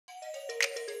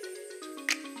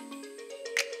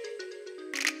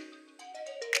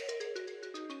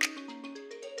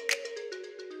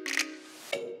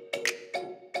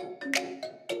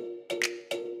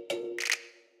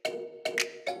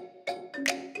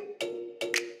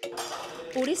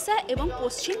উড়িষ্যা এবং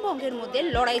পশ্চিমবঙ্গের মধ্যে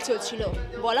লড়াই চলছিল।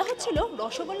 বলা হচ্ছিল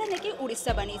রসগোল্লা নাকি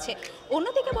উড়িষ্যা বানিয়েছে,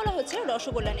 অন্যদিকে বলা হচ্ছে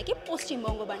রসগোল্লা নাকি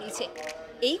পশ্চিমবঙ্গ বানিয়েছে।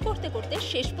 এই করতে করতে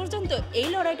শেষ পর্যন্ত এই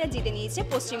লড়াইটা জিতে নিয়েছে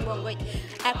পশ্চিমবঙ্গই।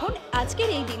 এখন আজকের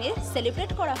এই দিনে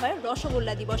সেলিব্রেট করা হয়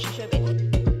রসগোল্লা দিবস হিসেবে।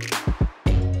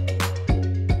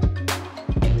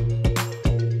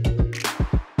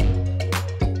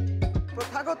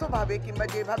 প্রথাগতভাবে কিংবা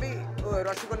যেভাবে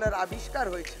রসগোল্লার আবিষ্কার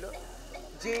হয়েছিল,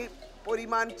 যে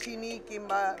পরিমাণ চিনি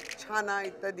কিংবা ছানা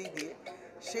ইত্যাদি দিয়ে,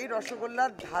 সেই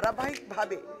রসগোল্লার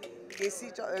ধারাবাহিকভাবে কেসি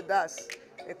দাস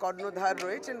কর্ণধার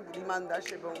রয়েছেন, ধীমান দাস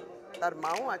এবং তার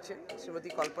মাও আছেন শ্রীমতী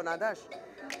কল্পনা দাস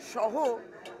সহ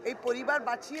এই পরিবার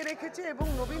বাঁচিয়ে রেখেছে এবং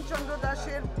নবীনচন্দ্র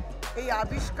দাসের এই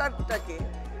আবিষ্কারটাকে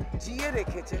জিয়ে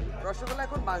রেখেছেন। রসগোল্লা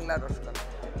এখন বাংলার রসগোল্লা,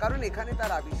 কারণ এখানে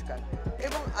তার আবিষ্কার।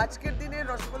 এবং আজকের দিনে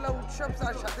রসগোল্লা উৎসব,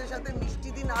 তার সাথে সাথে মিষ্টি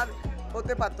দিন আর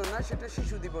হতে পারতো না, সেটা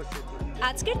শিশু দিবসের দিন।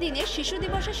 আজকের দিনে শিশু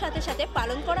দিবসের সাথে সাথে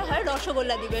পালন করা হয়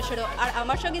রসগোল্লা দিবসেরও। আর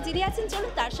আমার সঙ্গে যিনি আছেন,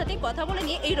 চলুন তার সাথে কথা বলে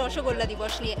নিয়ে এই রসগোল্লা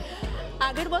দিবস নিয়ে।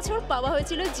 আগের বছর পাওয়া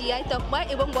হয়েছিল জিআই তকমা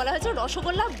এবং বলা হয়েছে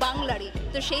রসগোল্লা বাংলারই,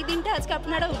 তো সেই দিনটা আজকে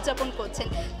আপনারা উদযাপন করছেন,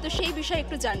 তো সেই বিষয়ে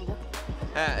একটু জানবো।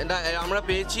 হ্যাঁ, না আমরা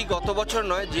পেয়েছি গত বছর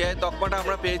নয়, জিআই তকমাটা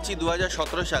আমরা পেয়েছি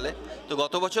 2017 সালে। তো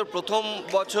গত বছর প্রথম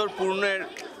বছর পূর্ণের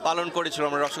পালন করেছিল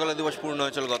আমরা, রসগোল্লা দিবস পূর্ণ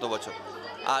হয়েছিল গত বছর।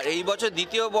 আর এই বছর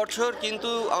দ্বিতীয় বছর কিন্তু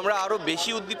আমরা আরও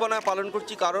বেশি উদ্দীপনায় পালন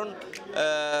করছি, কারণ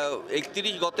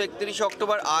গত 31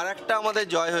 অক্টোবর আর একটা আমাদের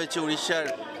জয় হয়েছে উড়িষ্যার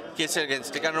কেসের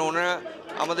এগেনস্টে, কারণ ওনারা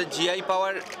আমাদের জিআই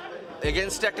পাওয়ার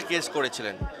এগেনস্টে একটা কেস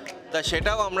করেছিলেন। তা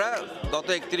সেটাও আমরা গত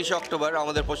 31 অক্টোবর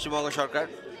আমাদের পশ্চিমবঙ্গ সরকার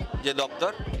যে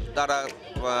দপ্তর, তারা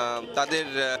তাদের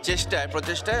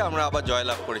প্রচেষ্টায় আমরা আবার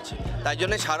জয়লাভ করেছি। তাই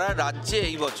জন্য সারা রাজ্যে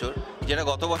এই বছর, যেটা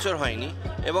গত বছর হয়নি,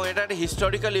 এবং এটা একটা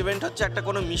হিস্টোরিক্যাল ইভেন্ট হচ্ছে একটা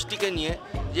কোনো মিষ্টিকে নিয়ে,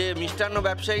 যে মিষ্টান্ন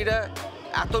ব্যবসায়ীরা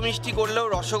এত মিষ্টি করলেও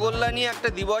রসগোল্লা নিয়ে একটা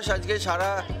দিবস আজকে সারা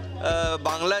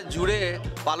বাংলা জুড়ে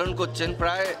পালন করছেন।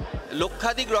 প্রায়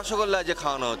লক্ষাধিক রসগোল্লা যে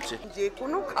খাওয়ানো হচ্ছে। যে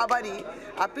কোনো খাবারই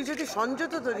আপনি যদি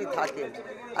সংযত যদি থাকেন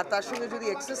আর তার সঙ্গে যদি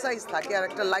এক্সারসাইজ থাকে আর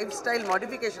একটা লাইফস্টাইল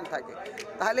মডিফিকেশন থাকে,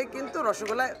 তাহলে কিন্তু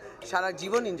রসগোল্লা সারা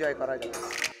জীবন এনজয় করা যায়।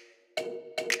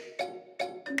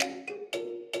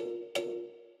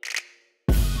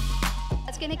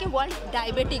 আজকে নাকি ওয়ার্ল্ড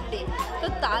ডায়াবেটিক ডে, তো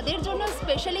তাদের জন্য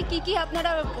স্পেশালি কি কি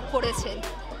আপনারা করেছেন?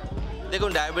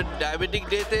 দেখুন, ডায়াবেটিক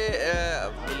ডেতে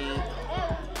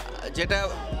যেটা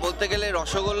বলতে গেলে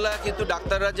রসগোল্লা, কিন্তু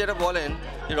ডাক্তাররা যেটা বলেন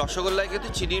যে রসগোল্লায় কিন্তু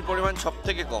চিনির পরিমাণ সব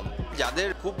থেকে কম। যাদের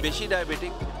খুব বেশি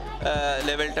ডায়াবেটিক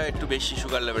লেভেলটা একটু বেশি,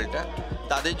 সুগার লেভেলটা,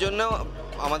 তাদের জন্য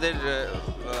আমাদের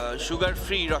সুগার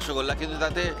ফ্রি রসগোল্লা, কিন্তু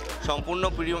তাতে সম্পূর্ণ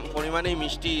পরিমাণেই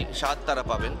মিষ্টি স্বাদ তারা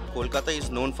পাবেন। Kolkata is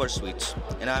known for sweets,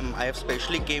 and I have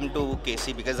specially came to KC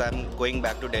because I'm going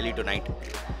back to Delhi tonight.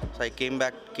 So I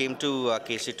came to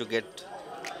KC to get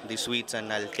the sweets and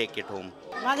I'll take it home.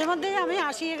 মাঝে মধ্যেই আমি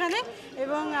আসি এখানে,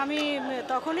 এবং আমি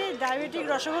তখনই diabetic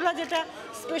rasgulla, যেটা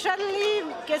specially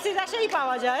কেসি দাসেই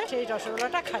পাওয়া যায়, সেই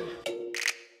রসগোল্লাটা খাই।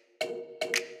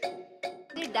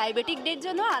 ডায়াবেটিক ডের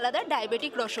জন্য আলাদা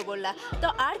ডায়াবেটিক রসগোল্লা, তো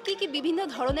আর কি কি বিভিন্ন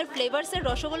ধরনের ফ্লেভার্সের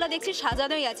রসগোল্লা দেখছি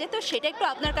সাজানোই আছে, তো সেটা একটু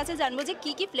আপনার কাছে জানবো যে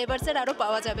কি কি ফ্লেভার্সের আরও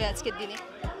পাওয়া যাবে আজকের দিনে।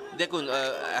 দেখুন,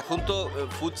 এখন তো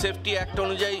ফুড সেফটি অ্যাক্ট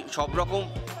অনুযায়ী সব রকম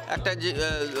একটা যে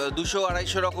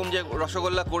 200-250 রকম যে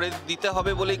রসগোল্লা করে দিতে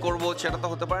হবে বলেই করবো, সেটা তো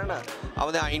হতে পারে না।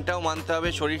 আমাদের আইনটাও মানতে হবে,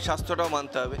 শরীর স্বাস্থ্যটাও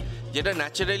মানতে হবে। যেটা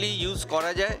ন্যাচারালি ইউজ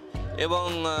করা যায় এবং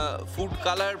ফুড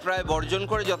কালার প্রায় বর্জন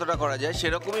করে যতটা করা যায়,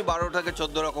 সেরকমই 12 থেকে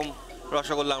 14 রকম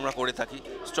রসগোল্লা আমরা করে থাকি।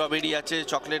 স্ট্রবেরি আছে,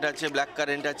 চকলেট আছে, ব্ল্যাক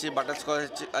কারেন্ট আছে,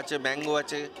 বাটারস্কচ আছে, ম্যাঙ্গো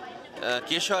আছে,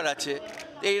 কেশর আছে,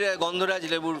 এই গন্ধরাজ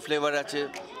লেবুর ফ্লেভার আছে,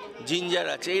 জিঞ্জার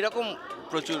আছে, এইরকম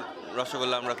প্রচুর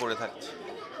রসগোল্লা আমরা করে থাকছি।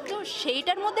 তো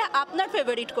সেইটার মধ্যে আপনার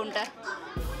ফেভারিট কোনটা?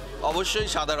 অবশ্যই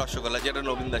সাদা রসগোল্লা, যেটা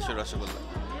নবীন দাসের রসগোল্লা।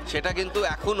 সেটা কিন্তু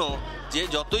এখনও যে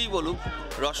যতই বলুক,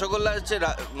 রসগোল্লা হচ্ছে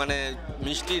মানে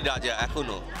মিষ্টির রাজা,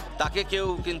 এখনও তাকে কেউ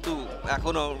কিন্তু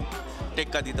এখনও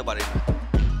টেক্কা দিতে পারে না।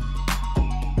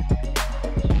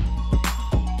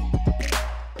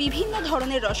 বিভিন্ন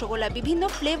ধরনের রসগোল্লা, বিভিন্ন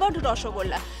ফ্লেভার্ড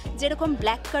রসগোল্লা, যেরকম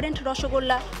black current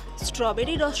rasgulla,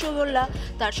 strawberry rasgulla,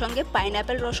 তার সঙ্গে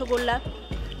পাইনঅ্যাপেল রসগোল্লা,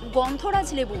 গন্ধরাজ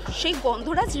লেবু, সেই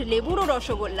গন্ধরাজ লেবুরও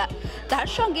রসগোল্লা, তার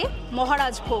সঙ্গে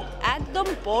মহারাজ ভোগ একদম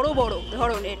বড় বড়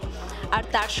ধরনের, আর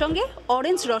তার সঙ্গে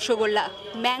orange rasgulla,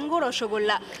 mango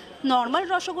rasgulla, normal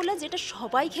rasgulla যেটা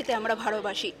সবাই খেতে আমরা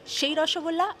ভালোবাসি সেই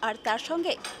রসগোল্লা, আর তার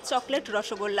সঙ্গে চকলেট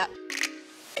রসগোল্লা।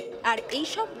 আর এই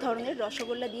সব ধরনের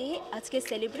রসগোল্লা দিয়ে আজকে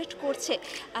সেলিব্রেট করছে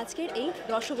আজকের এই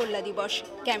রসগোল্লা দিবস।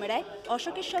 ক্যামেরায়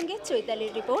অশোকের সঙ্গে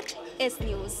চৈতালির রিপোর্ট, এস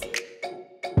নিউজ।